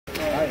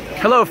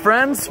Hello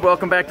friends,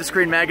 welcome back to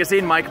Screen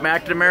Magazine. Mike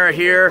McNamara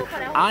here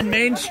on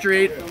Main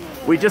Street.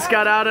 We just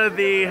got out of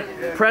the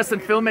press and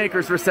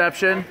filmmakers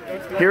reception.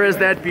 Here is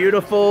that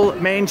beautiful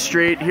Main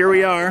Street. Here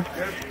we are.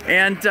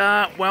 And,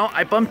 well,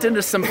 I bumped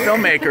into some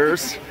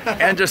filmmakers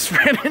and just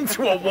ran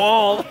into a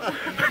wall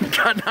and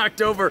got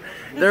knocked over.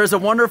 There's a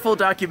wonderful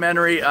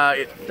documentary.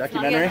 Yeah.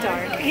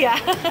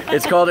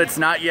 It's called It's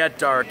Not Yet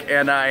Dark.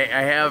 And I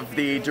have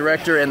the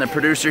director and the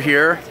producer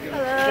here.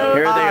 Hello.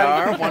 Here they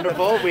are.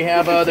 Wonderful. We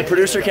have the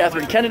producer,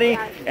 Kathryn Kennedy,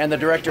 and the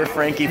director,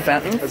 Frankie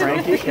Fenton.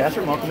 Frankie,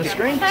 Kathryn, welcome to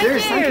Screen.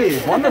 Cheers, thank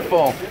you. Wonderful.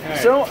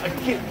 So,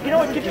 you know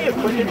what, give me a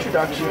quick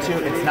introduction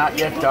to It's Not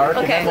Yet Dark,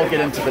 and then we'll get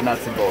into the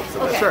nuts and bolts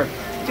of it. Sure.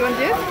 Do you want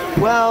to do it?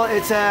 Well,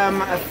 it's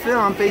a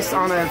film based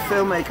on a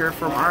filmmaker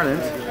from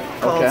Ireland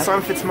called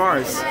Simon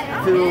Fitzmaurice,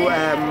 who...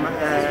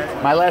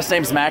 My last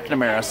name's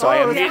McNamara, so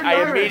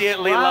I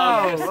immediately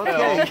love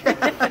this film.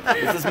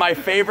 This is my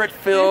favorite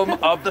film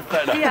of the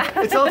film.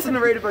 Yeah. It's also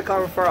narrated by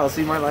Colin Farrell, so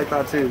you might like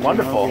that too.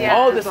 Wonderful. Yeah.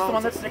 Oh, this is the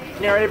one that's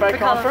narrated by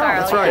Colin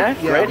Farrell. That's right.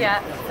 Okay, great.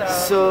 Yeah.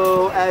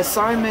 So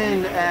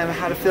Simon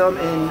had a film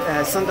in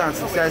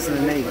Sundance in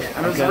 2008,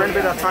 and it was around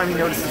about that time he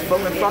noticed his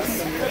foot went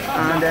flux,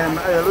 and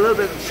a little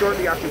bit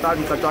shortly after that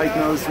he got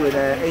diagnosed with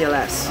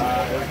ALS.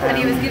 And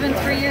he was given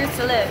 3 years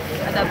to live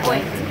at that point.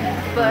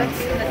 But in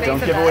the face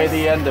Don't of give away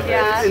the end of it.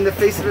 Yeah. In the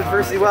face of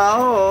adversity,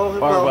 well,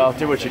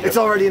 do what you do. It's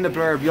already in the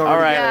blurb. All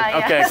right.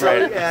 Yeah, Okay,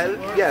 great.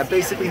 Yeah,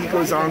 basically he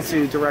goes on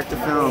to direct a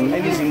film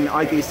using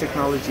eye-based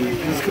technology.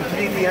 He's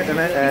completely He's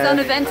on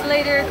a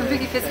ventilator,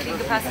 completely physically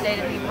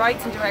incapacitated. He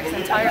writes and directs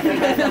an entire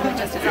feature film with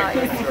just his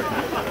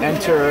eyes.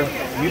 Enter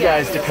you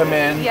guys to come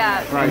in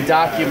and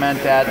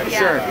document that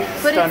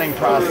stunning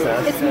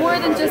process. It's more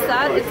than just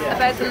that. It's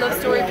about the love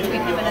story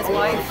between him and his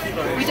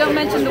wife. We don't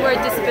mention the word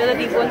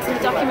disability once in the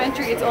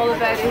documentary. It's all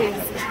about his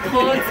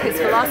thoughts, his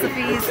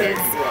philosophies, his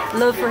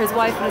love for his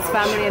wife and his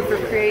family, and for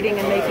creating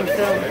and making film.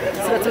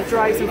 So that's what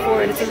drives him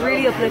forward. It's a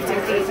really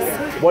uplifting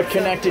piece. What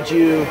connected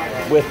you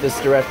with this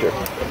director?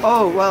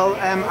 Oh, well,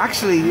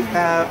 actually,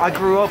 I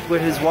grew up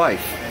with his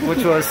wife,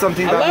 which was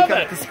something that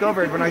we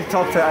discovered when I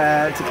talked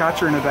to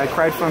Kathryn about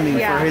crowdfunding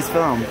for his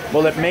film.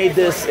 Well, it made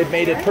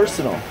it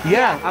personal.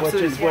 Yeah,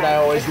 absolutely. Which is what I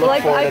always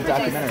look for in a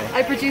documentary.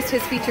 I produced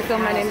his feature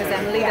film, My Name is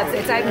Emily.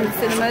 It's out in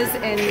cinemas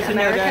in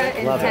America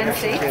in 10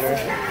 states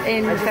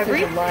in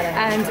February,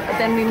 and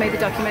then we made the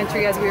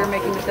documentary as we were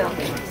making the film.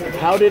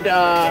 How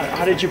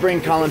did you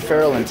bring Colin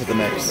Farrell into the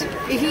mix?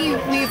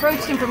 We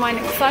approached him for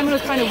Simon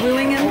was kind of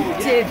wooing him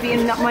to be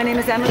in My Name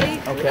is Emily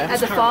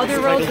as a father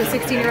role to a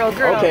 16-year-old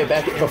girl. Okay,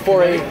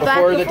 before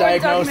the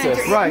diagnosis.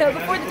 Right. No,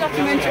 before the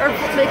documentary, or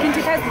like in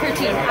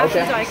 2013, after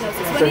the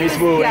diagnosis. So he's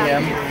wooing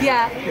him.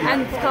 Yeah,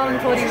 and Colin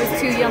thought he was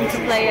too young to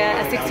play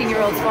a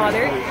 16-year-old's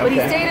father, but he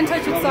stayed in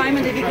touch with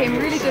Simon. They became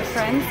really good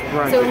friends.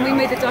 Right. So when we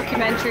made the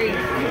documentary,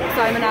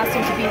 Simon asked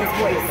him to be his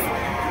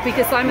voice,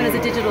 because Simon is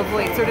a digital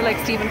voice, sort of like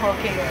Stephen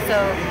Hawking. So,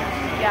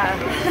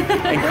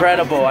 yeah.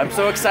 Incredible. I'm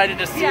so excited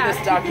to see this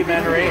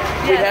documentary.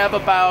 We have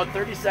about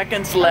 30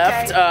 seconds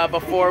left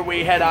before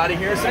we head out of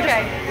here. So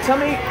tell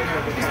me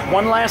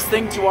one last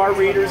thing to our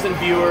readers and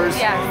viewers.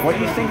 What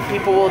do you think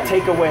people will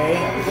take away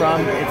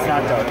from It's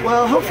Not Dark?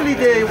 Well, hopefully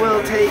they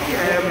will take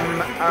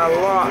a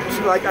lot,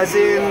 like as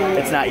in...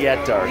 It's Not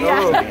Yet Dark.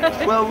 Oh,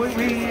 well,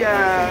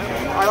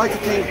 I like to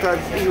think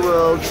that we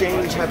will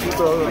change how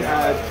people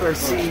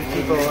perceive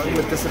people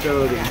with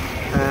disability.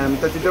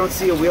 That they don't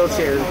see a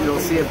wheelchair, they'll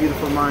see a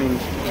beautiful mind,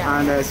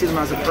 and see them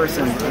as a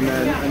person,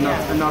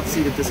 and not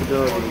see the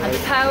disability. And the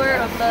power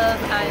of love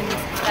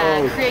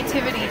and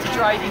creativity to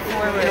drive you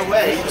forward.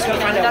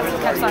 And that's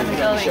what kept Simon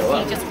going.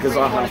 He just really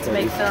wanted to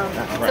make film.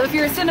 So if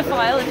you're a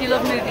cinephile, if you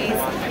love movies,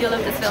 you'll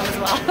love this film as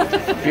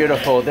well.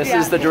 Beautiful. This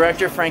is the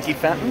director, Frankie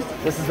Fenton.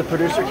 This is the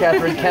producer,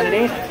 Kathryn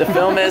Kennedy. The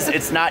film is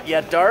It's Not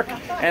Yet Dark.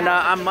 And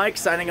I'm Mike,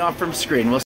 signing off from Screen.